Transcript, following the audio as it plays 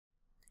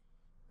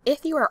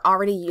If you are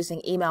already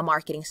using email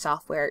marketing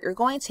software, you're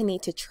going to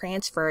need to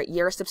transfer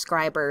your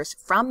subscribers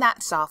from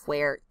that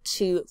software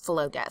to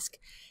Flodesk.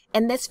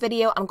 In this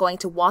video, I'm going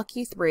to walk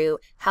you through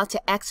how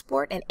to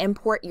export and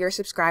import your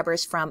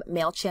subscribers from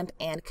MailChimp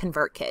and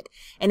ConvertKit.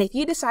 And if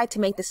you decide to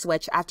make the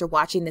switch after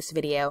watching this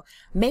video,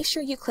 make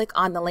sure you click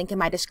on the link in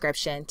my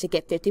description to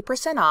get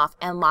 50% off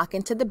and lock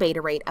into the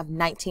beta rate of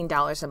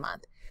 $19 a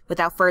month.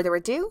 Without further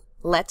ado,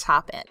 let's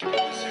hop in.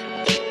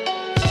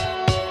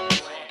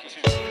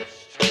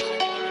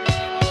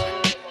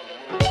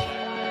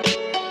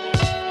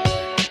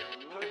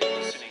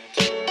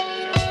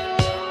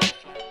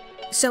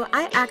 So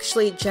I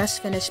actually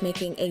just finished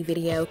making a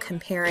video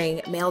comparing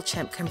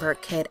MailChimp,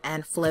 ConvertKit,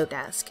 and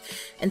Flodesk.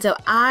 And so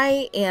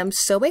I am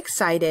so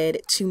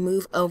excited to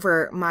move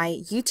over my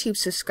YouTube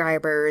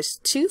subscribers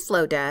to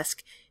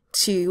Flodesk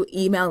to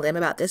email them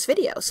about this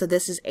video. So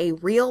this is a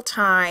real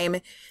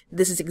time,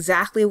 this is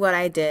exactly what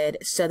I did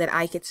so that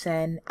I could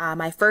send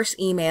my first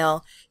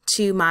email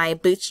to my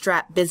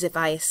Bootstrap Biz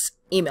Advice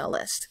email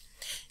list.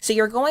 So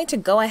you're going to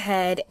go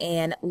ahead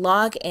and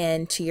log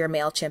in to your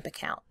MailChimp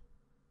account.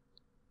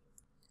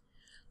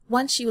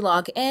 Once you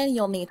log in,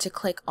 you'll need to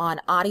click on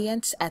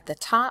Audience at the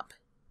top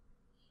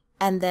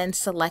and then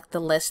select the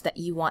list that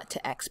you want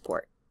to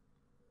export.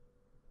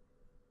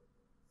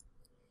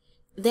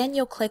 Then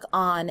you'll click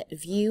on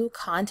View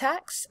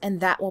Contacts,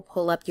 and that will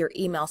pull up your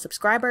email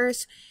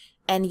subscribers,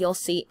 and you'll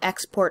see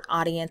Export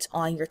Audience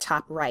on your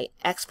top right.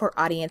 Export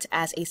Audience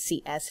as a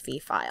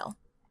CSV file.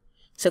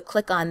 So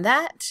click on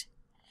that,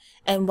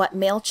 and what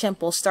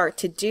MailChimp will start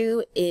to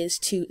do is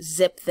to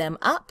zip them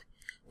up.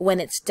 When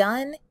it's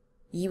done,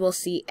 you will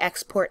see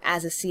export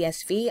as a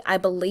CSV. I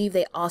believe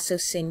they also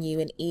send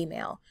you an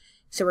email.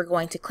 So we're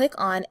going to click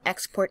on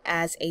export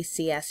as a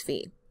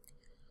CSV.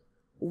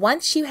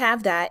 Once you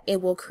have that,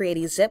 it will create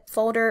a zip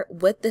folder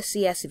with the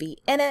CSV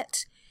in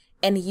it,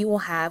 and you will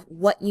have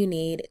what you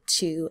need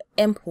to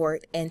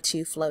import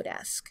into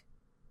Flodesk.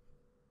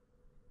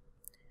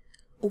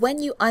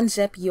 When you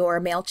unzip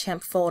your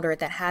MailChimp folder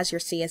that has your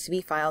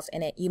CSV files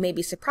in it, you may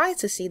be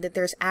surprised to see that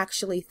there's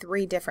actually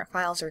 3 different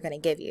files they're going to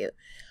give you: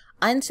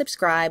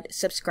 unsubscribed,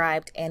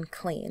 subscribed, and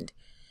cleaned.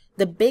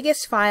 The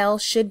biggest file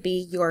should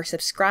be your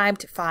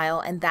subscribed file,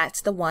 and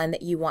that's the one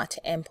that you want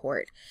to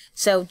import.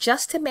 So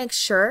just to make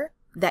sure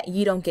that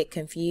you don't get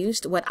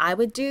confused, what I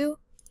would do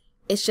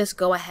is just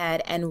go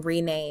ahead and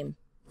rename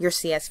your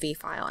CSV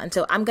file. And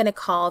so I'm going to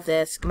call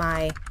this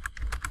my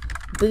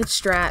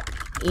Bootstrap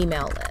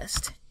email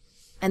list.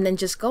 And then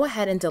just go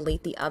ahead and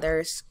delete the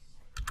others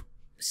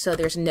so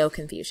there's no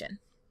confusion.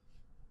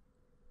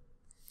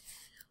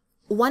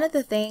 One of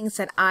the things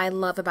that I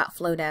love about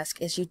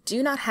Flodesk is you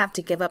do not have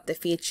to give up the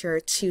feature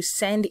to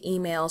send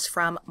emails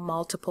from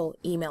multiple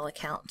email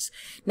accounts.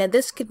 Now,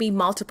 this could be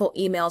multiple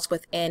emails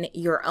within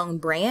your own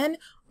brand,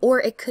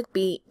 or it could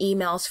be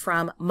emails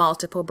from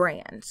multiple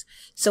brands.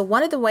 So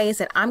one of the ways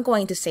that I'm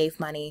going to save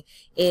money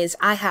is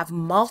I have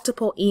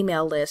multiple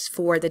email lists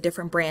for the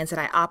different brands that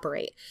I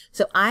operate.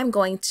 So I'm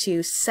going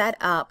to set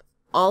up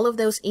all of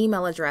those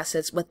email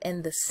addresses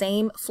within the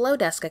same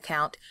Flodesk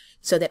account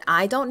so that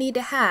I don't need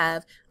to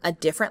have a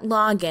different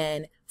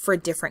login for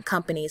different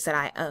companies that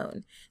I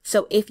own.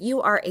 So if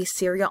you are a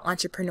serial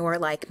entrepreneur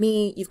like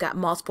me, you've got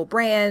multiple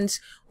brands,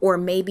 or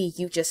maybe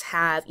you just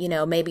have,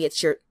 maybe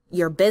it's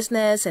your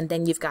business, and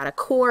then you've got a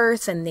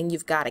course, and then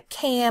you've got a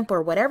camp,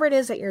 or whatever it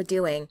is that you're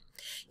doing,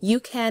 you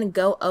can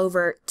go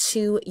over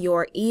to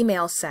your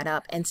email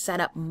setup and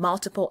set up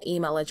multiple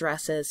email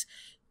addresses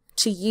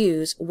to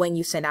use when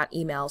you send out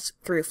emails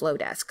through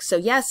Flodesk. So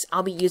yes,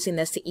 I'll be using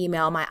this to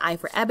email my I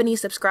for Ebony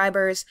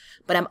subscribers,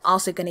 but I'm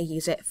also going to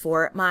use it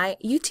for my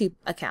YouTube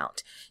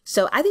account.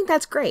 So I think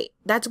that's great.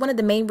 That's one of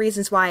the main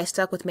reasons why I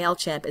stuck with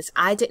MailChimp, is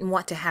I didn't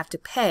want to have to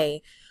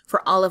pay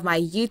for all of my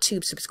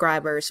YouTube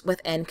subscribers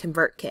within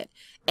ConvertKit.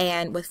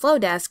 And with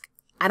Flodesk,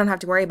 I don't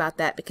have to worry about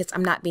that because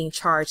I'm not being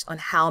charged on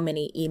how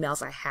many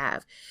emails I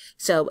have.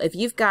 So if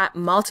you've got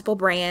multiple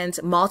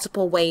brands,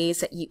 multiple ways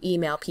that you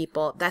email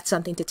people, that's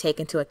something to take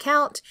into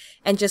account,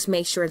 and just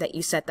make sure that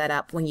you set that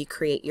up when you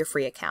create your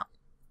free account.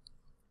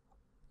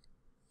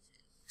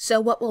 So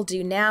what we'll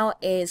do now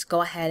is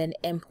go ahead and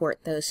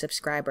import those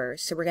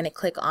subscribers. So we're going to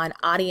click on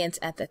Audience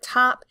at the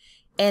top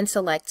and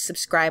select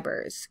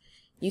Subscribers.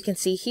 You can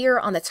see here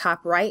on the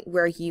top right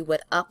where you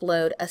would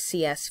upload a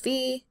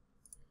CSV.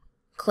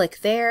 Click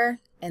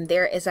there, and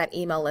there is that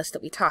email list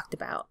that we talked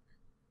about.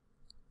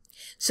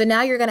 So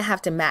now you're going to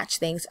have to match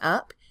things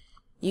up.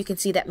 You can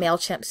see that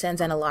MailChimp sends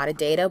in a lot of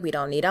data. We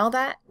don't need all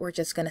that. We're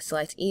just going to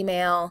select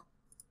email,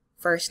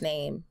 first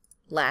name,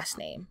 last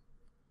name,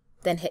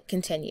 then hit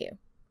continue.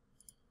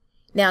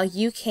 Now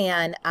you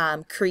can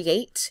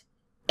create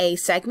a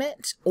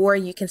segment, or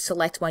you can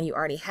select one you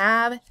already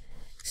have.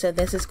 So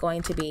this is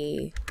going to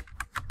be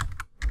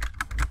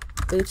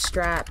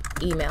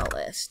Bootstrap email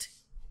list.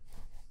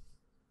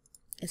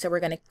 And so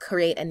we're going to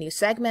create a new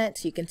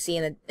segment. You can see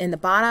in the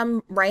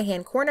bottom right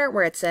hand corner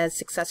where it says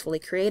successfully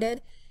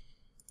created,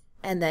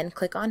 and then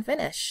click on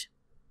finish.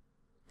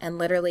 And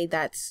literally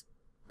that's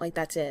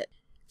it.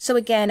 So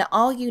again,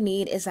 all you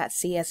need is that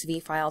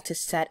CSV file to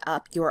set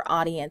up your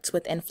audience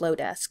within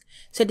Flodesk.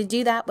 So to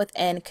do that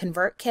within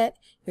ConvertKit,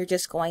 you're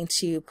just going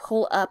to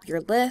pull up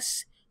your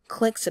list,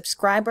 click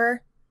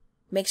subscriber,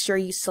 make sure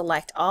you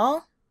select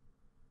all.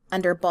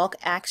 Under bulk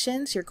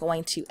actions, you're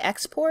going to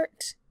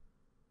export,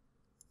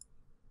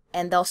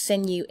 and they'll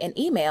send you an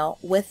email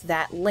with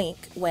that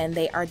link when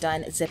they are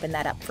done zipping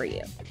that up for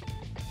you.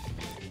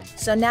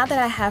 So now that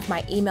I have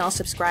my email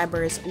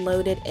subscribers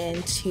loaded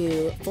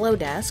into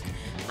Flodesk,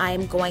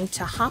 I'm going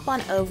to hop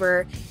on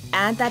over,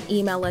 add that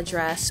email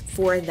address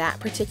for that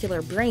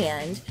particular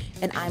brand,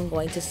 and I'm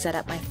going to set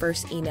up my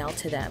first email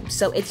to them.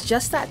 So it's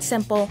just that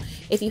simple.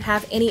 If you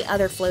have any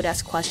other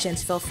Flodesk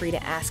questions, feel free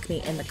to ask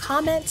me in the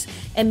comments,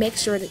 and make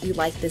sure that you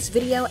like this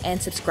video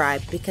and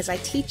subscribe, because I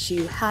teach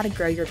you how to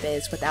grow your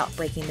biz without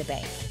breaking the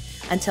bank.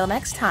 Until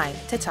next time,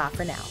 ta-ta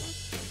for now.